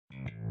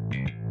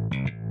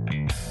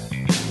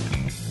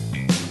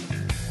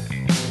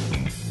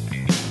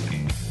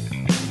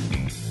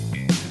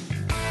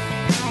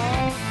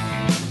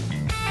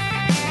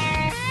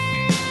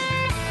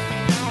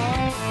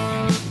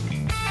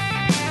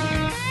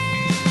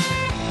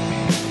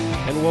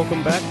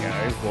Welcome back,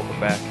 guys. Welcome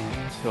back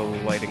to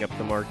Lighting Up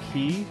the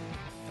Marquee.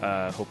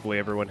 Hopefully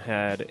everyone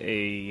had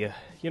a,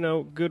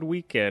 good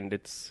weekend.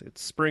 It's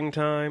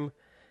springtime.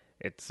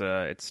 It's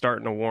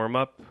starting to warm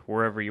up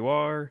wherever you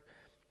are.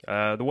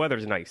 The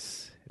weather's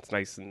nice. It's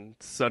nice and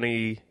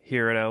sunny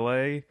here in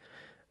LA.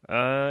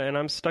 And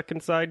I'm stuck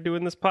inside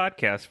doing this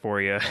podcast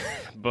for you.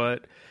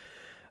 But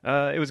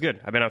it was good.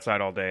 I've been outside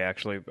all day,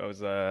 actually. I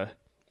was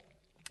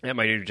at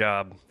my new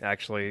job,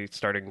 actually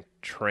starting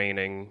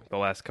training the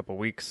last couple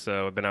weeks,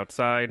 so I've been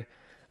outside,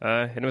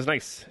 and it was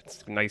nice.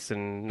 It's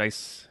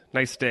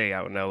nice day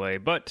out in LA,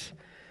 but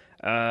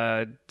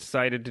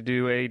decided to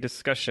do a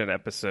discussion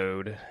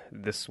episode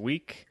this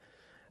week.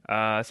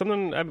 I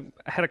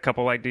had a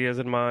couple ideas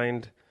in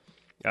mind.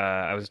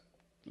 I was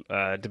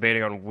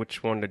debating on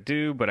which one to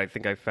do, but I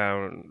think I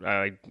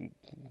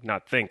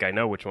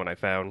know which one I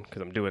found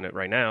because I'm doing it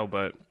right now,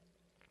 but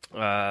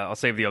I'll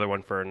save the other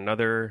one for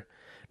another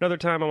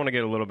time. I want to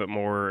get a little bit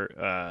more,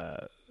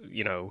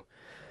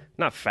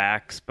 not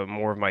facts, but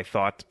more of my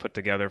thoughts put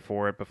together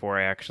for it before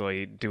I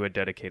actually do a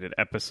dedicated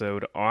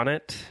episode on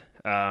it.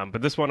 But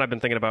this one I've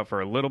been thinking about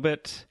for a little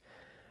bit.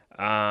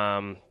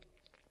 And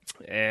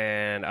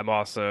I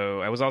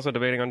was also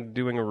debating on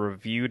doing a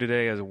review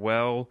today as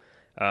well,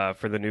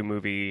 for the new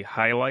movie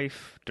High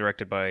Life,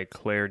 directed by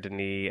Claire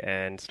Denis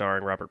and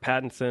starring Robert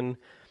Pattinson.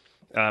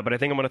 But I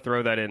think I'm going to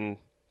throw that in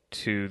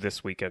to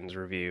this weekend's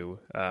review.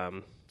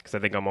 Because I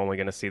think I'm only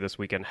going to see this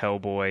weekend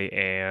Hellboy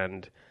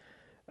and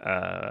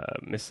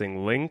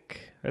Missing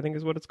Link, I think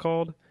is what it's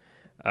called.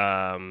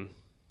 So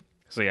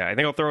yeah, I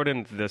think I'll throw it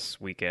in this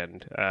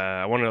weekend.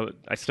 I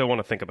still want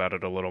to think about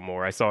it a little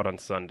more. I saw it on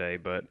Sunday,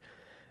 but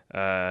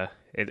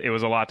it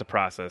was a lot to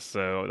process,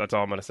 so that's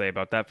all I'm going to say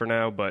about that for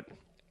now. But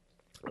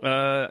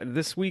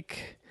this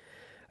week,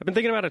 I've been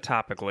thinking about a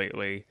topic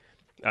lately.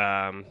 So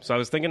I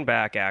was thinking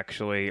back,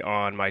 actually,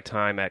 on my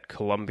time at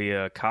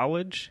Columbia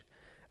College.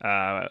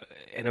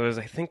 And it was,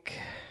 I think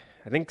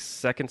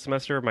second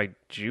semester of my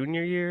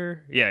junior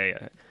year.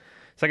 Yeah.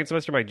 Second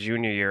semester of my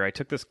junior year, I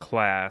took this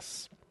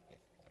class,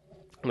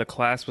 and the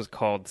class was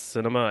called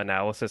Cinema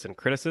Analysis and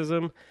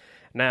Criticism.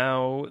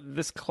 Now,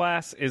 this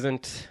class it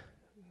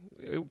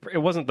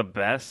wasn't the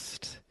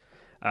best,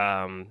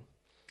 but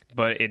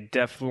it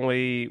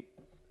definitely,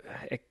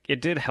 it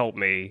did help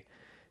me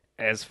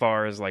as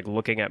far as, like,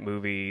 looking at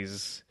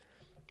movies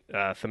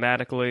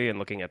thematically and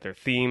looking at their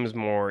themes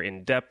more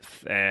in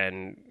depth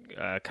and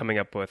coming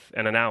up with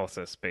an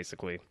analysis,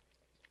 basically.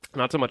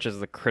 Not so much as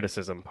the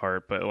criticism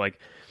part, but like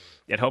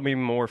it helped me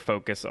more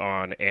focus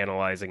on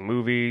analyzing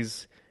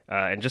movies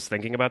and just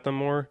thinking about them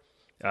more.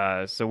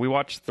 So we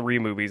watched 3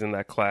 movies in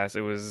that class.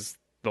 It was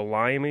The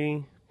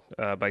Limey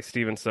by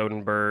Steven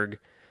Soderbergh,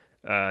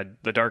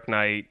 The Dark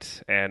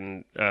Knight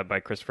and by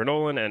Christopher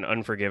Nolan, and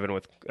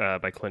Unforgiven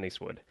by Clint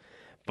Eastwood.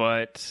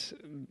 But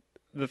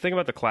the thing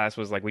about the class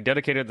was, like, we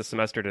dedicated the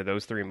semester to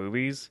those 3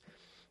 movies,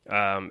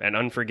 and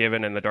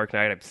Unforgiven and The Dark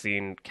Knight I've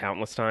seen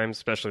countless times,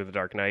 especially The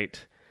Dark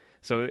Knight.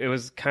 So it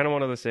was kind of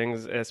one of those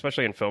things,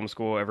 especially in film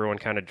school, everyone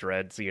kind of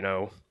dreads,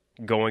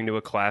 going to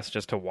a class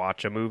just to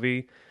watch a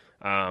movie.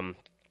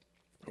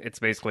 It's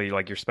basically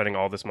like you're spending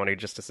all this money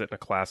just to sit in a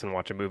class and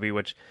watch a movie,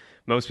 which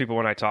most people,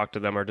 when I talk to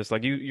them, are just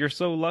like, you're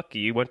so lucky.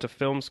 You went to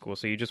film school,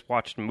 so you just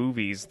watched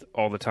movies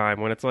all the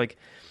time. When it's like,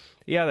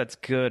 yeah, that's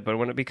good, but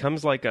when it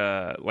becomes like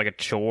a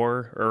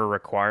chore or a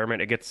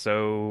requirement, it gets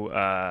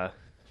so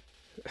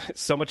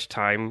much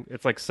time.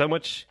 It's like so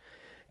much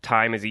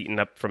time is eaten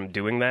up from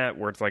doing that,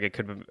 where it's like it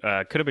could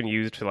have been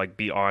used to, like,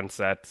 be on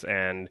sets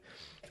and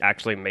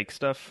actually make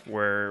stuff.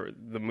 Where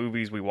the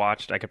movies we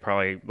watched, I could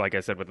probably, like I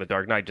said with The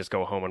Dark Knight, just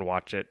go home and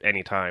watch it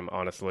anytime,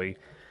 honestly.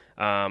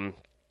 But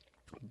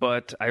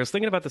I was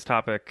thinking about this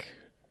topic,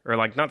 or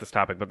like not this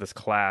topic, but this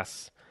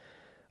class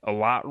a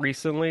lot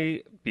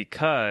recently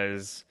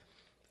because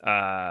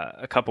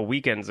a couple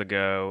weekends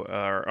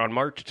ago, on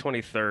March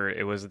 23rd,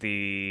 it was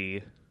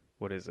the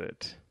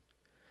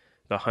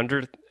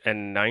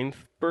 109th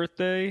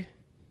birthday?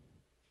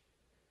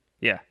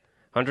 Yeah,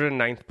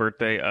 109th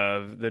birthday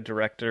of the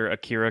director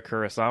Akira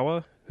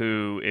Kurosawa,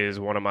 who is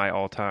one of my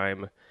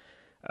all-time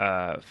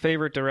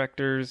favorite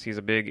directors. He's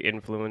a big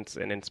influence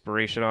and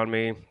inspiration on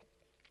me.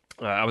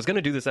 I was going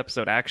to do this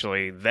episode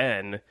actually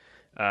then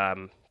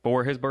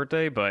for his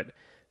birthday, but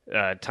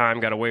time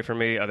got away from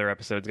me. Other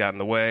episodes got in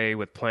the way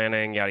with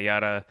planning, yada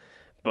yada.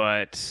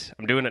 But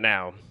I'm doing it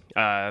now.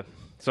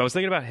 So I was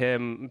thinking about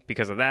him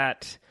because of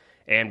that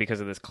and because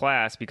of this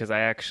class, because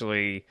I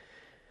actually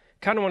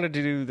kind of wanted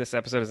to do this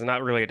episode as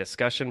not really a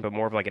discussion, but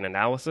more of like an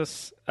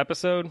analysis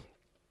episode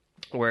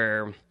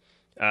where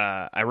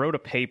I wrote a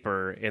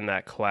paper in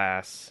that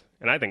class,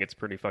 and I think it's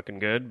pretty fucking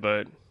good,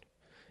 but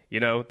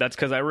that's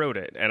because I wrote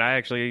it, and I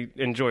actually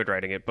enjoyed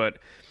writing it. But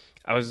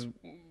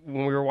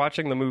when we were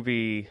watching the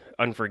movie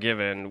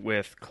Unforgiven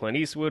with Clint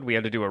Eastwood, we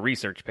had to do a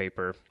research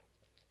paper.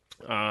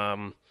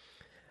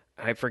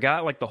 I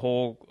forgot like a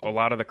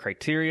lot of the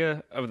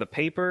criteria of the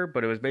paper,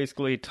 but it was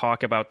basically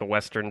talk about the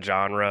Western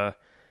genre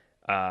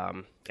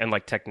and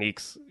like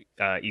techniques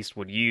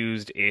Eastwood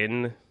used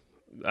in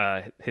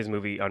his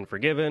movie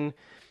Unforgiven,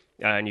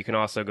 and you can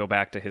also go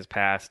back to his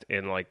past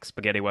in like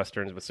spaghetti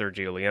westerns with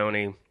Sergio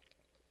Leone.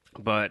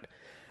 But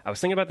I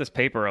was thinking about this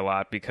paper a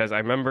lot because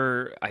I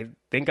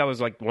think I was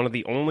like one of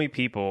the only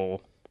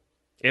people,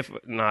 if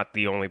not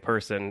the only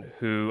person,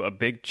 who a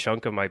big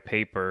chunk of my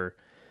paper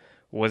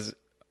was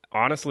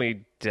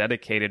honestly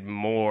dedicated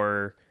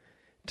more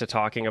to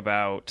talking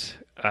about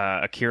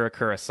Akira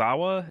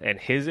Kurosawa and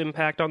his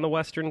impact on the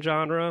Western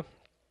genre,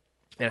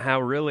 and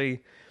how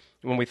really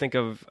when we think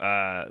of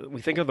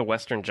the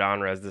Western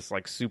genre as this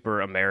like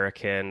super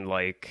American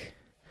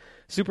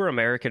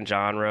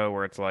genre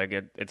where it's like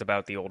it's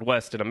about the old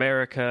West in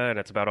America and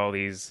it's about all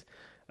these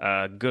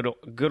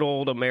good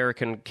old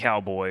American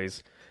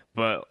cowboys.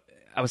 But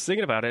I was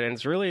thinking about it, and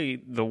it's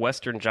really the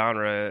Western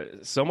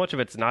genre. So much of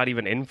it's not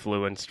even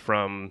influenced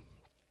from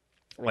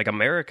like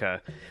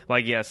America.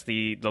 Like, yes,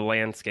 the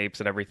landscapes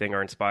and everything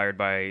are inspired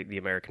by the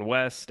American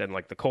West and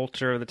like the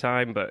culture of the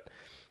time, but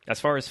as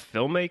far as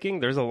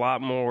filmmaking, there's a lot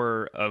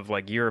more of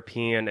like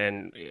European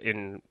and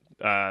in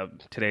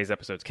today's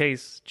episode's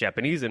case,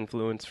 Japanese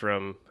influence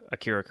from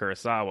Akira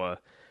Kurosawa.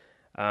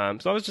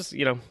 So I was just,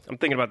 I'm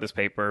thinking about this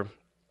paper,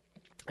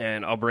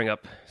 and I'll bring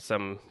up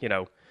some,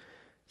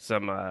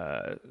 some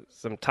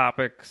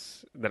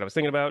topics that I was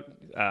thinking about.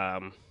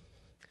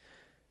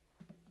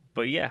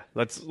 But yeah,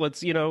 let's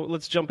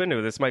jump into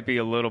it. This might be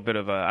a little bit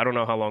of I don't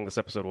know how long this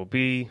episode will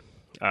be.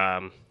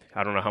 I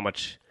don't know how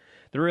much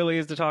there really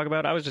is to talk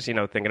about. I was just,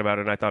 thinking about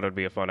it, and I thought it would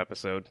be a fun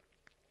episode.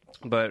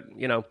 But,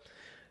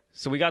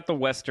 so we got the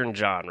Western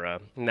genre.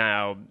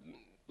 Now,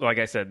 like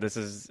I said, this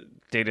is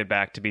dated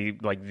back to be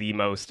like the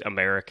most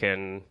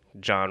American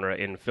genre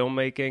in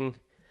filmmaking.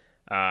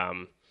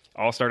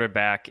 All started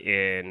back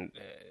in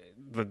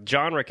the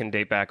genre can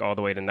date back all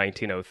the way to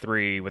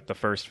 1903, with the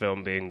first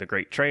film being The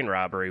Great Train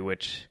Robbery,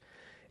 which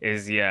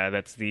is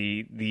that's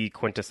the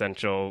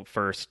quintessential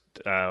first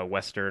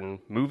Western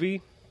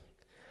movie.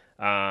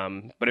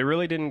 But it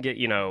really didn't get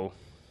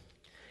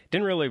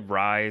didn't really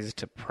rise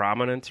to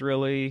prominence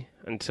really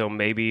until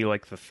maybe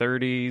like the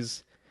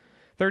 30s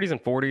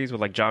and 40s with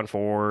like John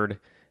Ford,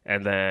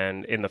 and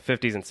then in the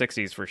 50s and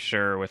 60s for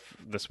sure with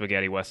the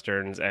spaghetti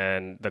westerns,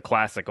 and the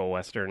classical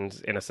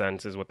westerns in a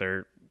sense is what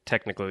they're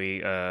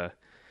technically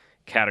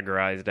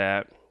categorized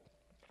at.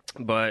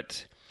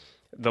 But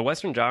the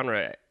Western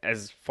genre,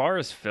 as far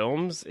as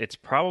films, it's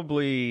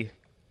probably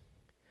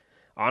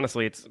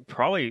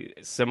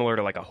similar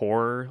to like a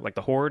horror, like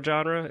the horror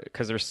genre,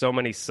 because there's so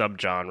many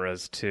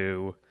subgenres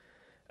to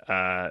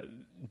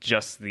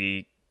just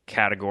the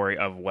category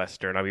of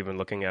Western. I'm even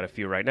looking at a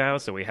few right now.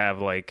 So we have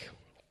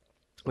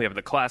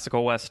the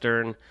classical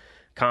Western,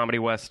 comedy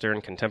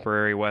Western,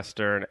 contemporary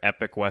Western,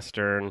 epic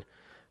Western,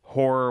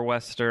 horror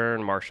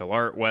Western, martial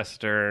art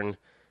Western,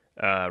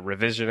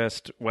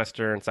 revisionist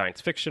Western,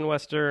 science fiction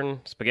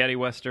Western, spaghetti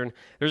Western.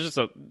 There's just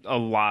a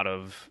lot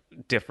of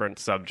different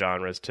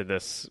subgenres to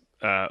this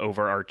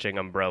overarching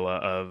umbrella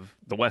of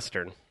the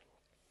Western.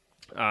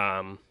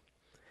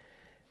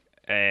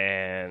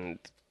 And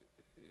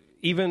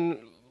even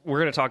we're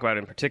going to talk about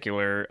in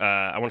particular,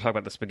 I want to talk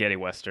about the spaghetti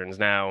Westerns.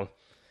 Now,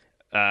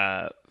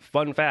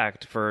 fun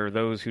fact for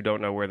those who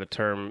don't know where the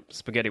term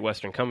spaghetti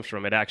Western comes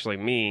from, it actually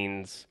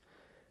means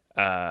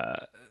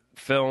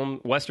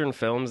Western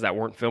films that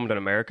weren't filmed in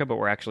America, but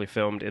were actually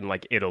filmed in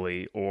like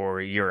Italy or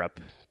Europe,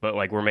 but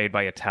like were made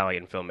by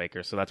Italian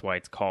filmmakers. So that's why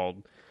it's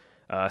called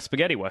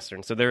spaghetti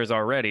Western. So there is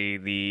already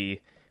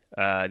the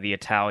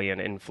Italian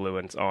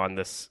influence on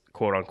this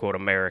quote unquote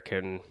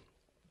American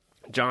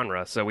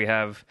genre. So we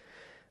have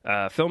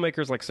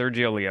filmmakers like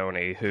Sergio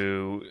Leone,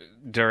 who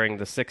during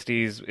the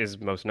 60s is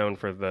most known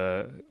for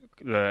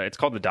it's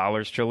called the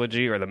Dollars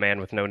trilogy, or the Man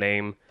with No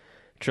Name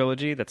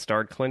trilogy, that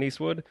starred Clint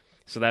Eastwood.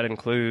 So that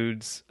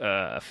includes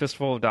A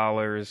Fistful of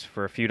Dollars,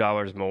 For a Few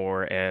Dollars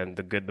More, and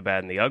The Good, the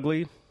Bad, and the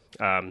Ugly.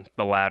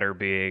 The latter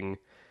being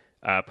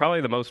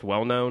probably the most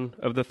well-known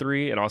of the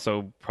three, and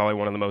also probably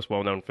one of the most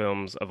well-known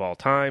films of all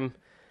time.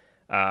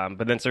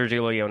 But then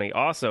Sergio Leone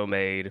also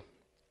made,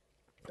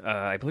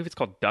 I believe it's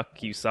called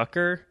Duck You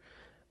Sucker,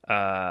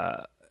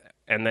 and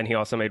then he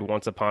also made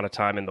Once Upon a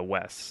Time in the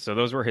West. So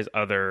those were his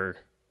other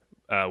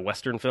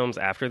Western films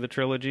after the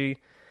trilogy.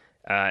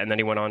 And then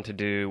he went on to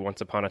do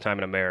Once Upon a Time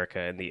in America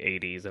in the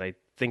 80s, and I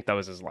think that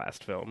was his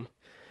last film.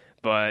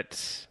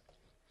 But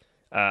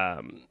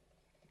while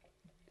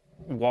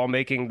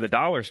making the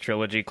Dollars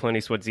trilogy, Clint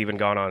Eastwood's even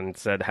gone on and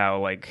said how,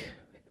 like,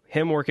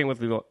 him working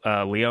with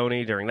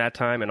Leone during that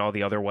time and all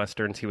the other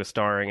Westerns he was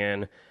starring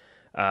in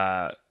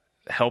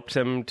helped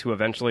him to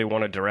eventually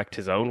want to direct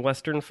his own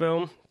Western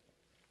film,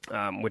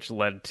 which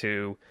led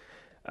to...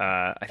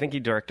 I think he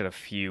directed a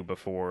few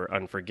before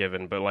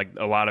Unforgiven, but like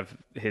a lot of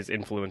his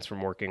influence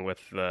from working with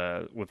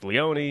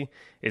Leone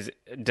is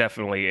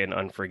definitely in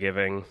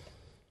Unforgiven,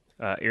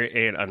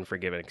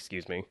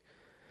 excuse me.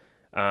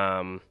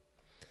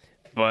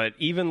 But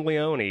even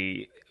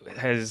Leone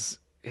has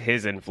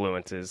his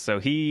influences, so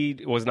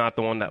he was not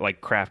the one that like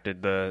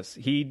crafted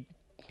he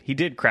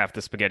did craft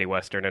the spaghetti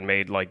Western and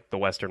made like the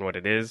Western what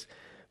it is,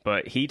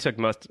 but he took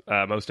most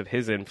of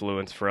his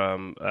influence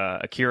from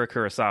Akira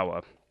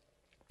Kurosawa.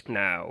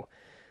 Now,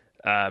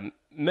 I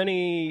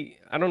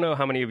don't know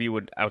how many of you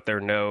would out there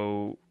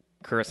know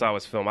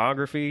Kurosawa's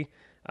filmography,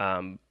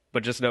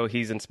 but just know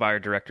he's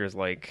inspired directors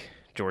like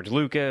George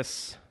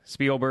Lucas,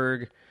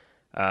 Spielberg,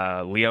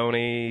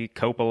 Leone,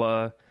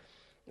 Coppola,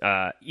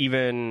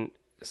 even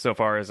so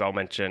far as I'll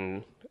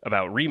mention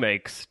about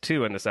remakes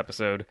too in this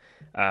episode.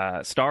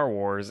 Star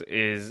Wars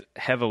is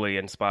heavily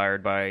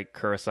inspired by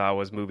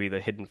Kurosawa's movie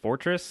The Hidden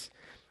Fortress,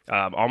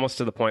 almost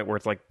to the point where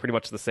it's like pretty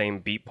much the same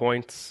beat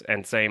points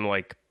and same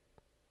like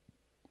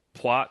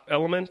plot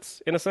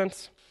elements in a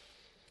sense.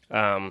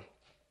 Um,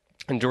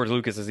 and George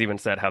Lucas has even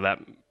said how that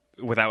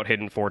without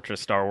Hidden Fortress,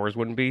 Star Wars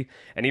wouldn't be.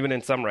 And even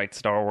in some rights,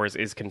 Star Wars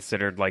is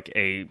considered like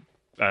a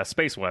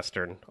space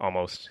western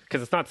almost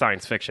because it's not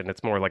science fiction;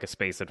 it's more like a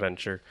space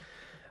adventure.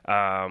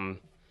 Um,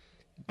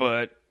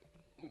 but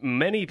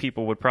many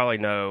people would probably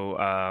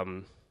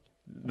know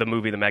the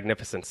movie The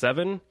Magnificent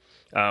Seven,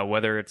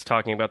 whether it's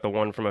talking about the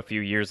one from a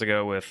few years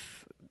ago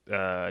with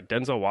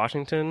Denzel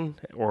Washington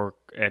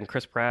and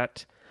Chris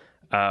Pratt,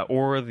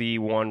 or the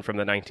one from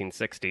the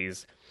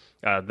 1960s.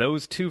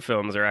 Those two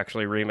films are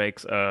actually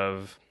remakes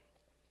of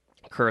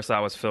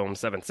Kurosawa's film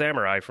Seven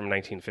Samurai from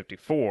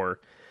 1954.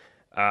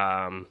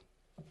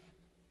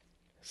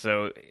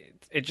 So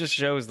it just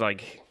shows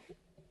like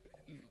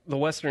the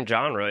Western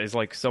genre is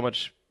like so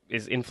much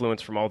is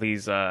influenced from all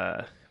these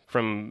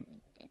from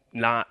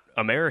not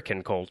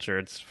American culture.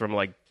 It's from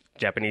like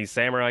Japanese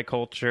samurai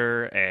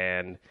culture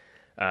and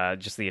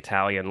just the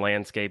Italian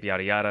landscape,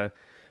 yada yada.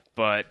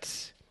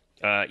 But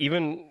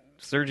even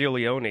Sergio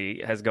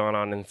Leone has gone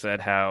on and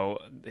said how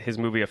his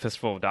movie A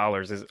Fistful of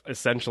Dollars is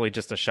essentially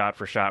just a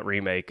shot-for-shot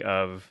remake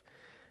of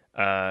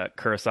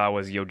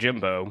Kurosawa's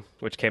Yojimbo,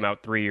 which came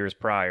out 3 years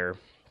prior.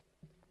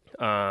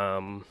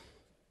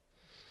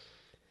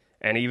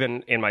 And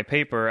even in my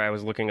paper, I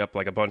was looking up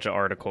like a bunch of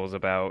articles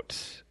about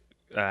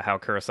how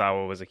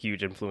Kurosawa was a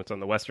huge influence on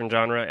the Western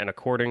genre. And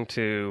according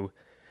to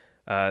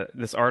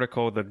this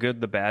article, The Good,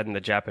 the Bad, and the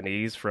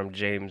Japanese from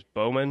James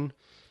Bowman,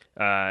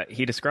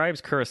 he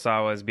describes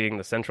Kurosawa as being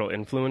the central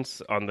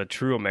influence on the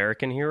true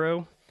American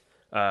hero.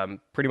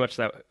 Pretty much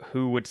that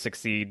who would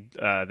succeed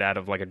that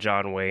of like a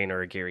John Wayne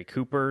or a Gary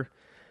Cooper.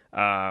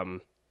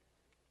 And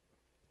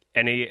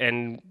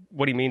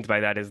what he means by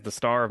that is the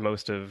star of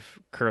most of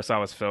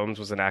Kurosawa's films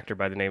was an actor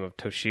by the name of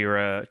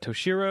Toshiro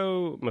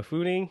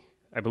Mifune,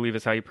 I believe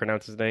is how you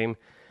pronounce his name.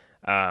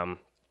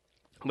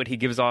 But he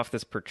gives off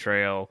this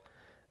portrayal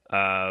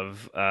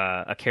of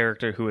a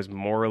character who is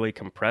morally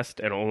compressed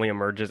and only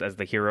emerges as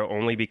the hero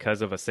only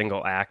because of a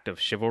single act of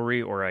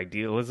chivalry or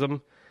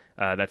idealism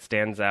that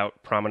stands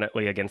out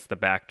prominently against the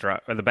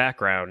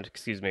background,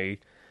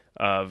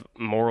 of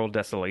moral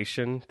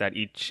desolation that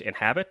each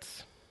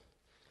inhabits.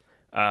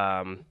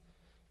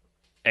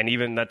 And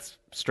even that's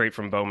straight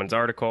from Bowman's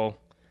article.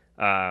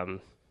 But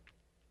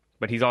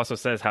he also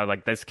says how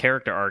like this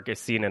character arc is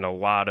seen in a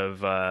lot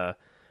of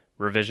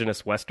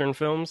revisionist Western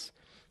films,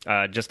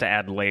 just to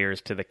add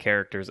layers to the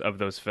characters of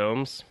those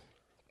films,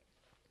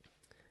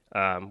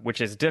 which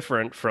is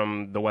different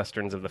from the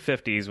Westerns of the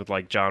 50s with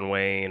like John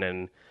Wayne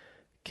and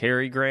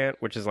Cary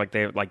Grant, which is like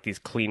they have like these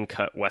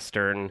clean-cut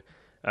Western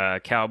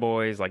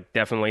cowboys. Like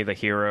definitely the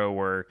hero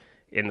were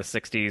in the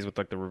 60s with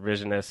like the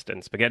revisionist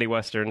and spaghetti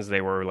Westerns. They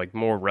were like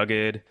more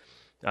rugged.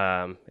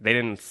 They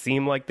didn't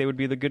seem like they would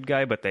be the good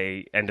guy, but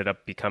they ended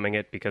up becoming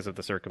it because of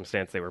the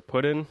circumstance they were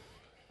put in.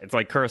 It's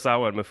like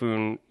Kurosawa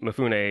and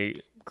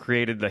Mifune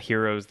created the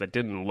heroes that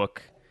didn't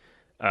look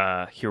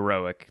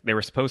heroic. They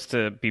were supposed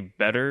to be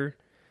better,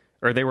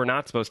 or they were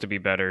not supposed to be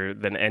better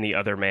than any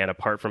other man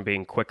apart from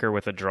being quicker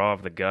with a draw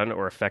of the gun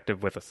or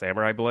effective with a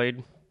samurai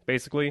blade,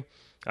 basically.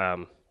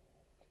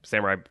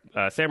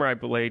 Samurai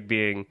blade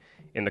being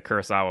in the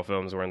Kurosawa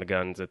films or in the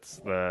guns, it's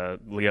the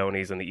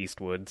Leones and the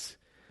Eastwoods.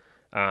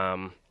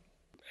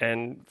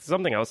 And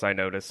something else I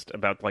noticed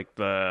about like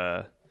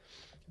the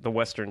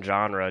Western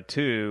genre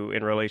too,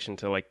 in relation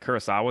to like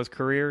Kurosawa's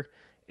career,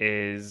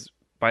 is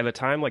by the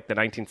time like the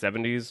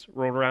 1970s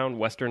rolled around,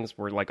 Westerns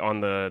were like on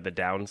the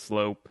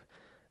downslope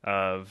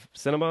of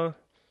cinema.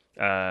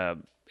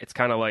 It's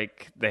kind of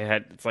like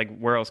it's like,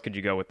 where else could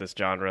you go with this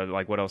genre?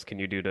 Like, what else can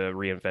you do to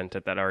reinvent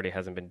it that already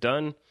hasn't been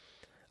done?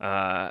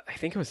 I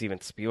think it was even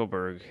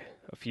Spielberg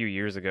a few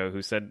years ago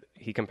who said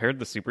he compared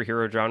the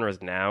superhero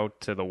genres now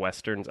to the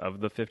Westerns of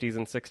the 50s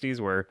and 60s,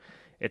 where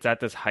it's at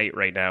this height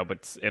right now,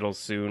 but it'll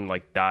soon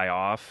like die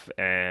off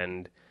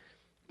and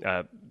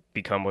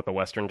become what the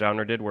Western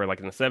genre did, where like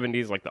in the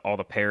 70s, like all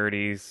the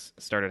parodies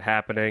started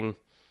happening.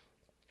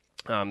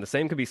 The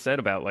same could be said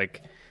about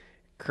like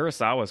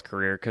Kurosawa's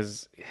career,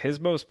 because his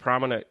most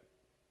prominent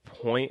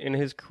point in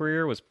his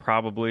career was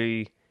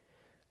probably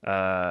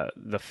the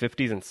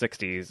 50s and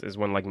 60s is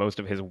when like most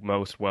of his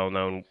most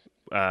well-known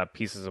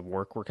pieces of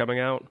work were coming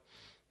out.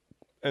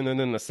 And then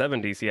in the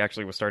 70s, he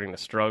actually was starting to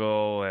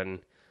struggle and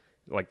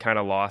like kind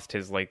of lost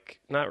his like,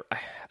 not,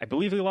 I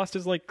believe he lost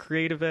his like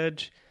creative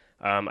edge.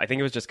 I think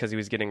it was just because he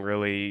was getting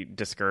really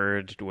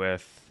discouraged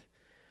with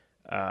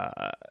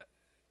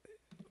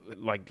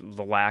like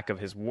the lack of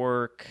his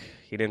work.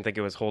 He didn't think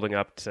it was holding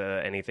up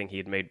to anything he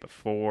had made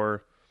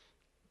before.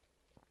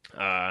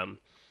 Um,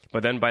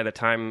 but then by the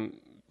time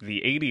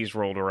the 80s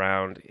rolled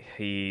around,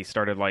 he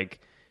started like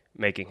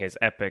making his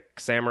epic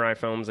samurai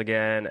films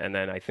again. And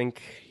then I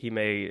think he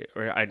made,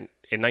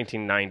 in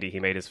 1990, he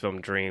made his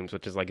film Dreams,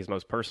 which is like his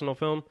most personal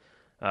film,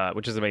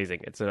 which is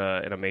amazing. It's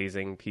an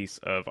amazing piece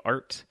of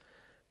art,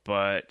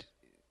 but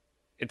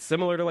it's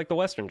similar to like the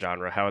Western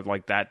genre, how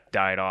like that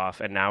died off,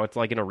 and now it's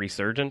like in a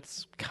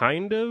resurgence,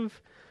 kind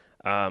of.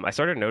 I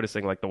started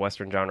noticing like the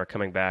Western genre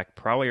coming back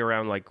probably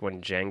around like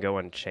when Django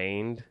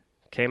Unchained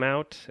came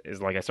out.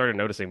 Is like I started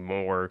noticing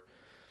more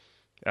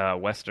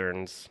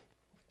westerns.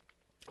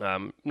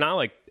 Not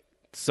like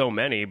so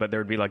many, but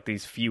there would be like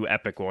these few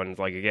epic ones,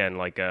 like again,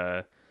 like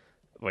a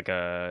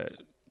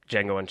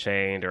Django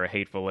Unchained or a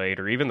Hateful Eight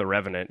or even The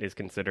Revenant is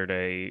considered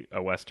a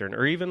western,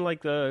 or even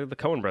like the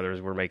Coen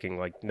brothers were making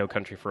like No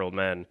Country for Old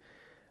Men.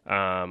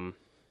 Um,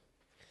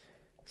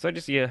 so I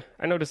just I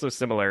noticed those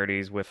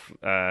similarities with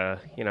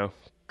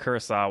Kurosawa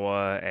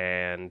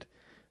and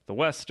the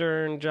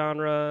western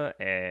genre,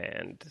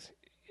 and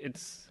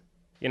it's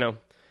you know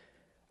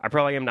I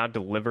probably am not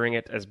delivering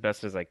it as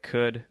best as I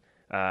could.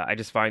 I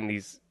just find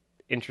these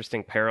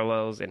interesting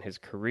parallels in his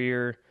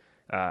career.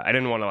 I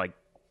didn't want to like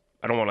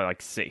I don't want to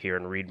like sit here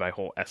and read my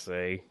whole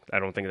essay. I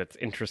don't think that's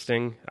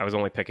interesting. I was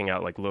only picking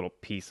out like little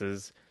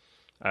pieces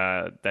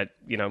that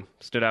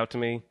stood out to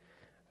me.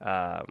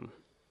 Um,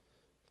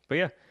 but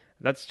yeah,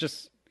 that's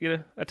just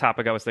a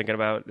topic I was thinking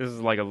about. This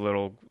is like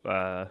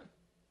a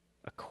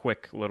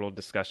quick little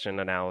discussion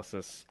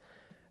analysis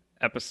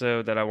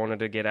episode that I wanted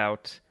to get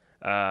out.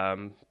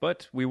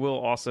 But we will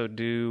also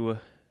do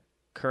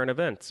current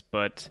events.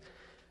 But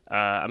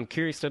I'm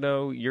curious to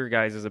know your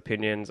guys'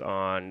 opinions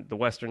on the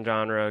Western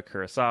genre,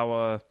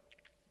 Kurosawa.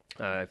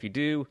 If you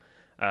do,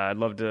 I'd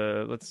love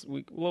to.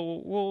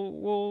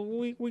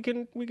 We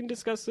can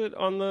discuss it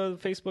on the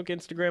Facebook,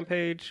 Instagram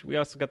page. We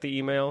also got the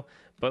email,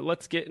 but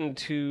let's get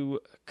into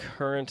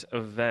current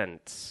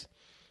events.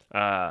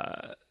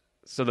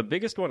 So the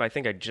biggest one I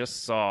think I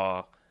just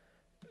saw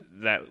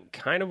that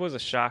kind of was a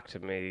shock to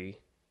me.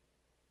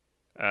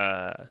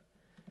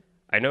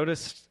 I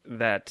noticed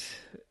that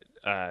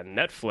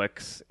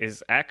Netflix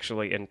is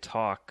actually in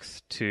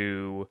talks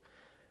to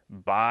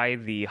buy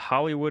the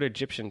Hollywood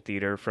Egyptian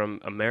Theater from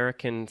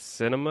American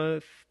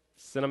Cinematic,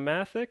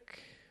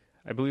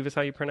 I believe is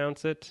how you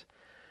pronounce it.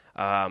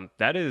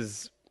 That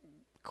is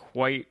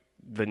quite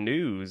the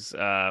news.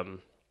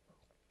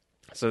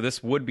 So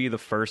this would be the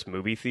first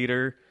movie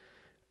theater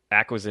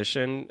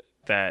acquisition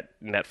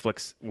that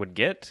Netflix would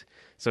get.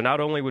 So not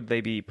only would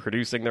they be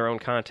producing their own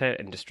content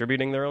and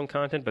distributing their own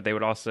content, but they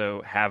would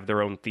also have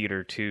their own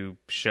theater to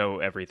show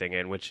everything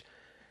in, which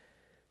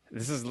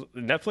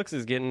Netflix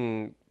is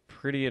getting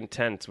pretty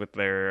intense with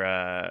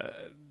their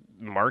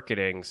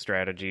marketing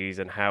strategies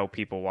and how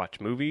people watch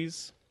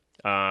movies.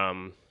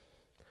 I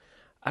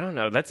don't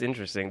know. That's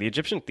interesting. The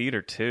Egyptian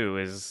theater too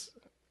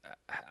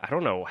I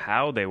don't know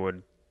how they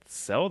would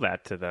sell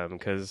that to them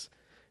because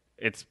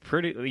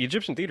the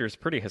Egyptian theater is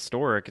pretty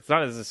historic. It's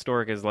not as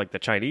historic as like the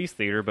Chinese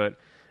theater, but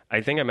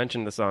I think I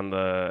mentioned this on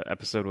the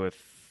episode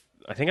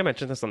I think I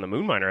mentioned this on the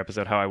Moonminer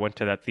episode, how I went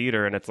to that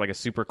theater and it's like a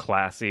super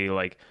classy,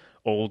 like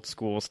old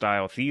school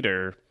style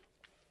theater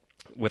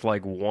with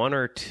like one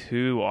or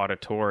two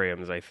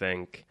auditoriums, I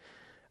think.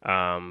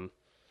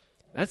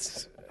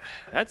 That's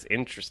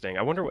interesting.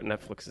 I wonder what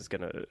Netflix is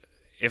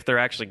if they're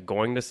actually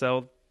going to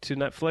sell to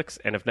Netflix,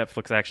 and if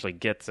Netflix actually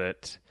gets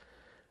it.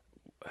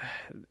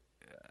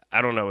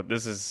 I don't know.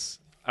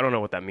 I don't know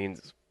what that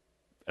means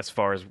as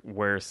far as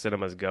where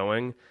cinema's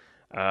going.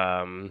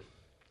 I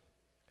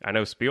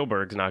know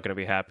Spielberg's not going to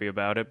be happy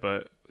about it,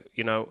 but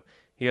he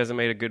hasn't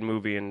made a good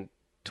movie in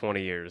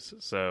 20 years.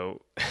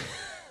 So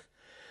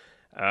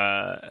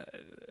I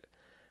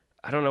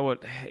don't know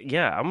what.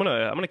 Yeah, I'm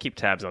gonna keep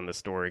tabs on this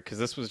story because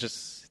this was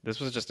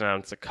just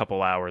announced a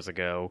couple hours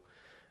ago.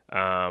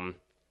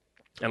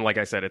 And like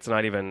I said, it's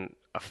not even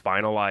a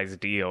finalized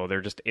deal.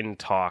 They're just in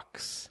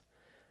talks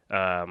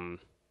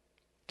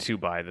to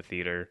buy the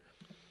theater.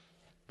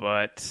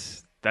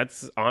 But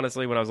that's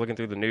honestly, when I was looking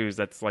through the news,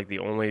 that's like the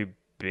only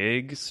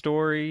big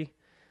story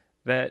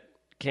that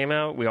came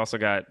out. We also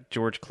got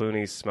George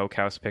Clooney's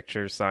Smokehouse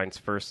Pictures signs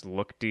first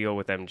look deal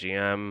with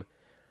MGM.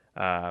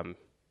 A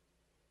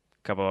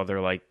couple other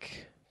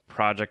like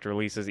project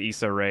releases.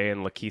 Issa Rae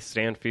and Lakeith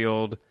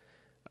Stanfield.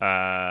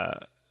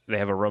 They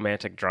have a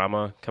romantic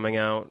drama coming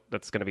out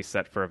that's going to be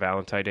set for a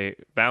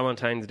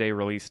Valentine's Day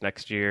release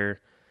next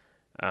year.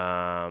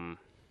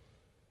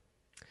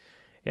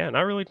 Yeah,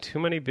 not really too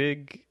many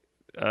big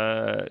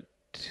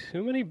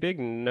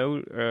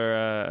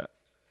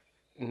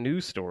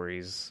news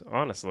stories,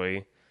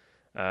 honestly.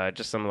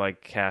 Just some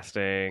like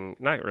casting,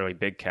 not really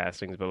big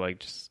castings, but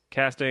like just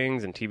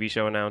castings and TV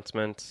show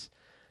announcements.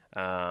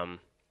 But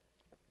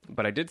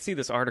I did see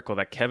this article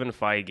that Kevin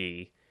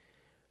Feige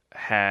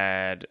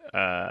had.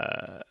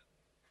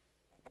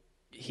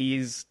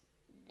 He's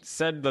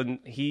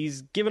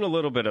given a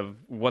little bit of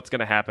what's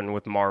going to happen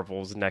with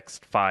Marvel's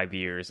next 5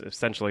 years.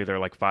 Essentially, they're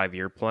like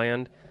 5-year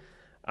plan.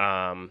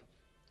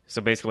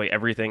 So basically,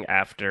 everything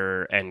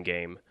after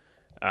Endgame.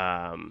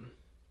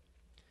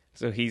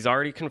 So he's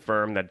already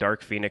confirmed that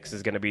Dark Phoenix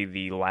is going to be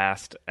the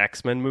last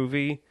X-Men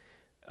movie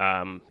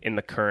in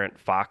the current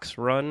Fox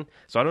run.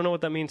 So I don't know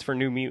what that means for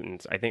New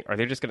Mutants. I think, are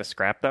they just going to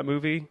scrap that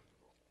movie?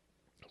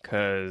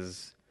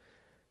 Because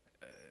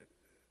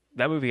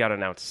that movie got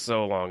announced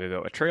so long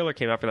ago. A trailer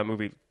came out for that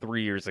movie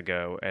 3 years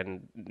ago,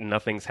 and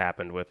nothing's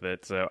happened with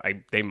it. So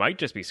they might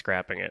just be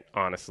scrapping it,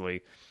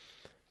 honestly.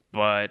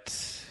 But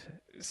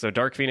so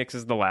Dark Phoenix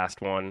is the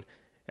last one,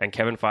 and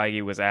Kevin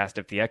Feige was asked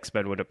if the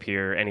X-Men would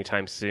appear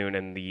anytime soon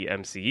in the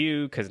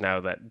MCU, because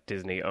now that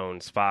Disney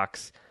owns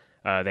Fox,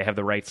 they have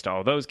the rights to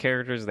all those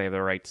characters. They have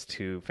the rights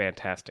to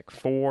Fantastic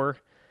Four.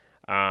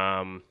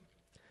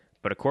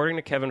 But according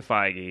to Kevin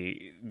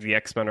Feige, the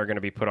X-Men are going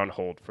to be put on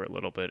hold for a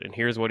little bit. And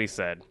here's what he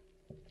said: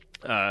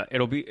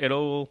 it'll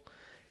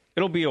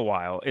be a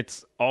while.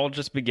 It's all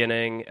just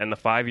beginning, and the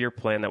 5-year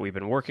plan that we've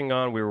been working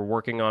on, we were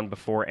working on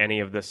before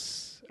any of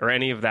this or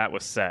any of that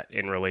was set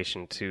in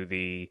relation to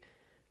the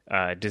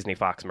Disney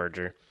Fox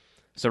merger.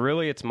 So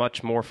really, it's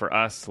much more for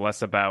us,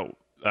 less about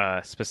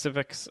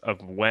specifics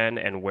of when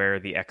and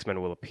where the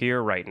X-Men will appear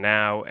right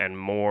now, and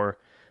more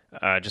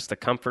just the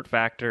comfort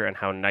factor and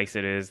how nice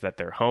it is that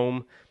they're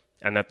home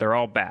and that they're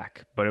all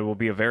back. But it will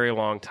be a very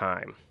long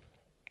time,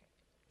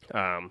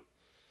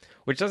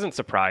 which doesn't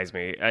surprise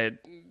me.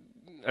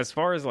 As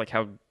far as like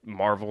how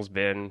Marvel's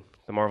been,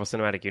 the Marvel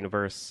Cinematic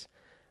Universe,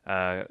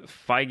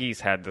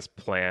 Feige's had this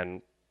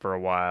plan for a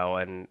while,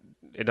 and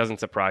it doesn't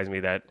surprise me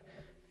that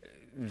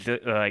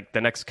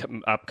the next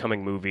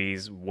upcoming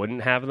movies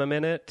wouldn't have them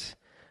in it.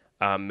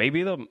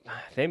 Maybe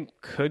they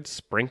could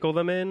sprinkle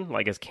them in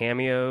like as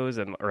cameos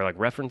or like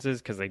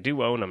references because they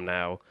do own them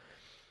now.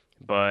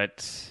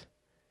 But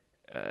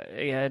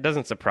yeah, it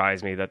doesn't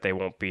surprise me that they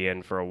won't be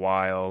in for a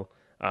while.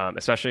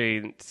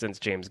 Especially since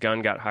James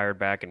Gunn got hired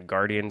back and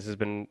Guardians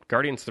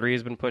 3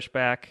 has been pushed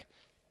back.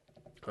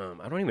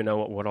 I don't even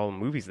know what all the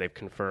movies they've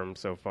confirmed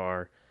so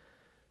far.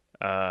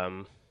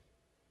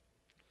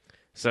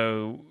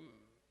 So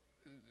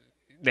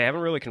they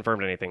haven't really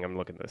confirmed anything. I'm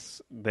looking at this.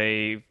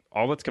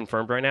 All that's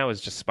confirmed right now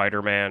is just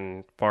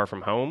Spider-Man Far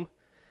From Home.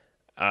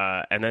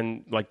 And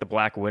then like the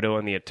Black Widow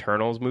and the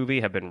Eternals movie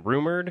have been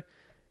rumored.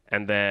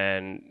 And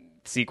then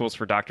sequels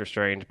for Doctor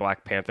Strange,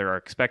 Black Panther are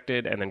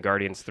expected, and then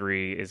Guardians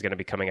 3 is going to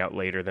be coming out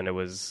later than it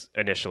was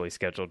initially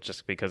scheduled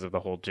just because of the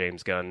whole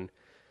James Gunn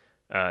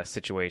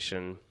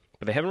situation.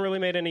 But they haven't really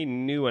made any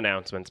new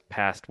announcements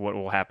past what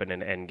will happen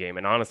in Endgame,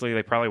 and honestly,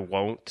 they probably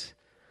won't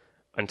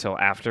until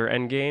after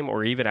Endgame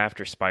or even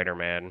after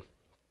Spider-Man.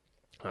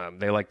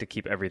 They like to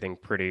keep everything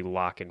pretty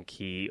lock and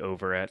key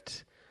over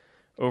at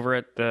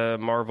the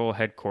Marvel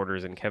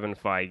headquarters and Kevin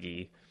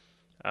Feige.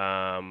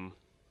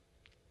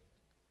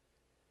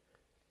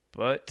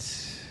 But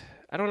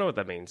I don't know what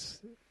that means.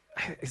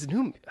 Is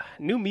New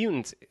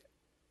Mutants?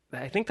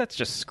 I think that's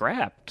just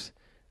scrapped.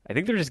 I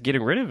think they're just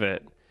getting rid of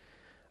it.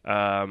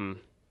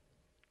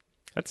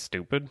 That's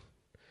stupid.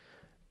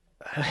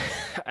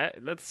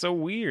 That's so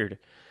weird.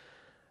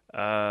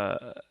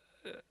 I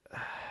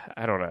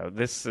don't know.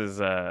 This is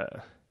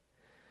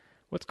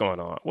what's going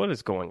on? What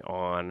is going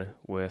on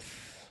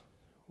with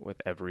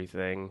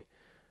everything?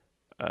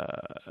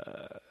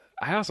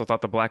 I also thought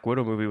the Black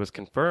Widow movie was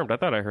confirmed. I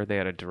thought I heard they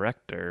had a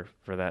director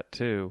for that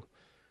too.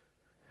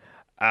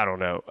 I don't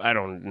know. I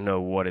don't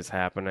know what is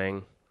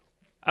happening.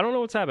 I don't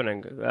know what's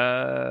happening.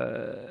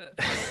 I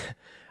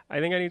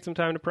think I need some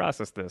time to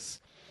process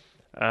this.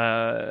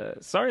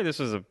 Sorry, this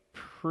was a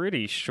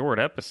pretty short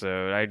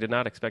episode. I did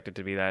not expect it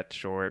to be that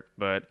short,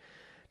 but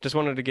just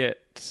wanted to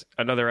get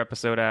another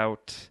episode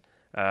out.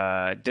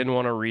 Didn't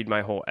want to read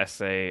my whole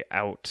essay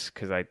out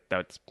because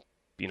that's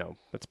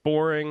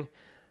boring.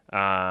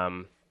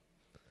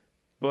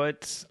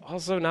 But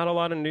also not a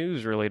lot of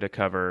news really to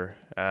cover.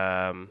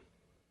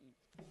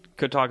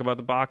 Could talk about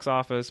the box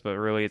office, but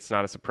really it's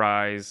not a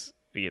surprise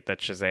that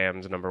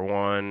Shazam's number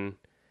 1,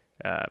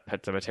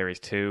 Pet Sematary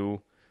 2.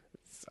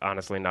 It's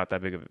honestly not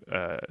that big of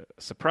a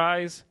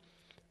surprise.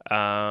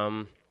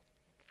 Yeah,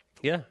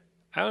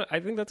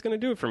 I think that's going to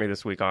do it for me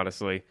this week,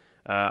 honestly.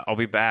 I'll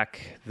be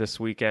back this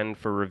weekend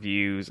for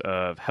reviews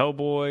of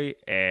Hellboy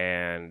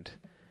and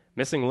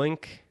Missing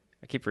Link.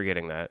 I keep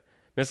forgetting that.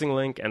 Missing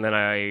Link, and then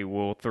I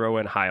will throw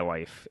in High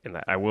Life in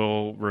that. I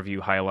will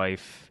review High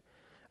Life.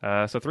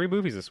 So 3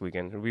 movies this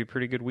weekend. It'll be a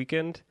pretty good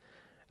weekend.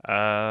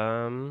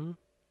 But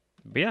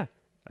yeah,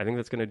 I think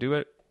that's going to do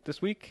it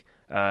this week.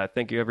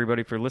 Thank you,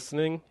 everybody, for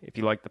listening. If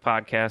you like the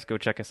podcast, go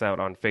check us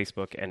out on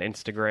Facebook and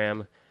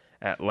Instagram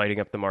at Lighting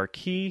Up the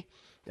Marquee.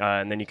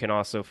 And then you can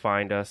also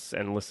find us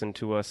and listen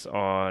to us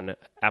on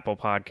Apple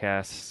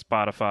Podcasts,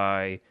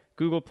 Spotify,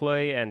 Google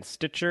Play, and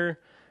Stitcher.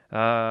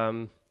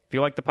 If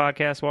you like the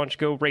podcast, why don't you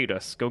go rate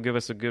us? Go give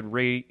us a good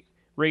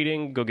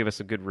rating. Go give us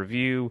a good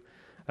review.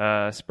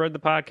 Spread the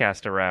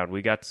podcast around.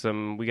 We got to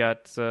spread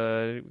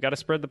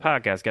the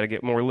podcast. Got to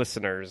get more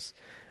listeners.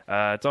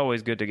 It's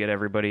always good to get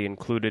everybody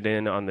included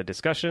in on the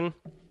discussion.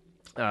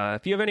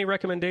 If you have any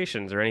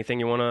recommendations or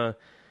anything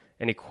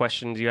any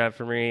questions you have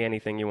for me,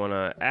 anything you want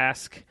to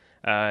ask,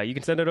 you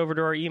can send it over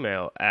to our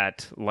email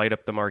at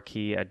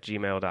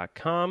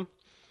lightupthemarquee@gmail.com.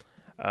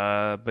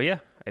 But yeah,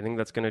 I think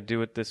that's going to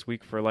do it this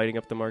week for Lighting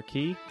Up the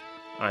Marquee.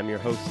 I'm your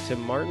host,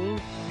 Tim Martin,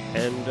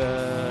 and,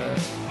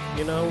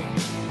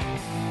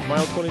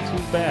 Mile 22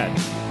 is bad.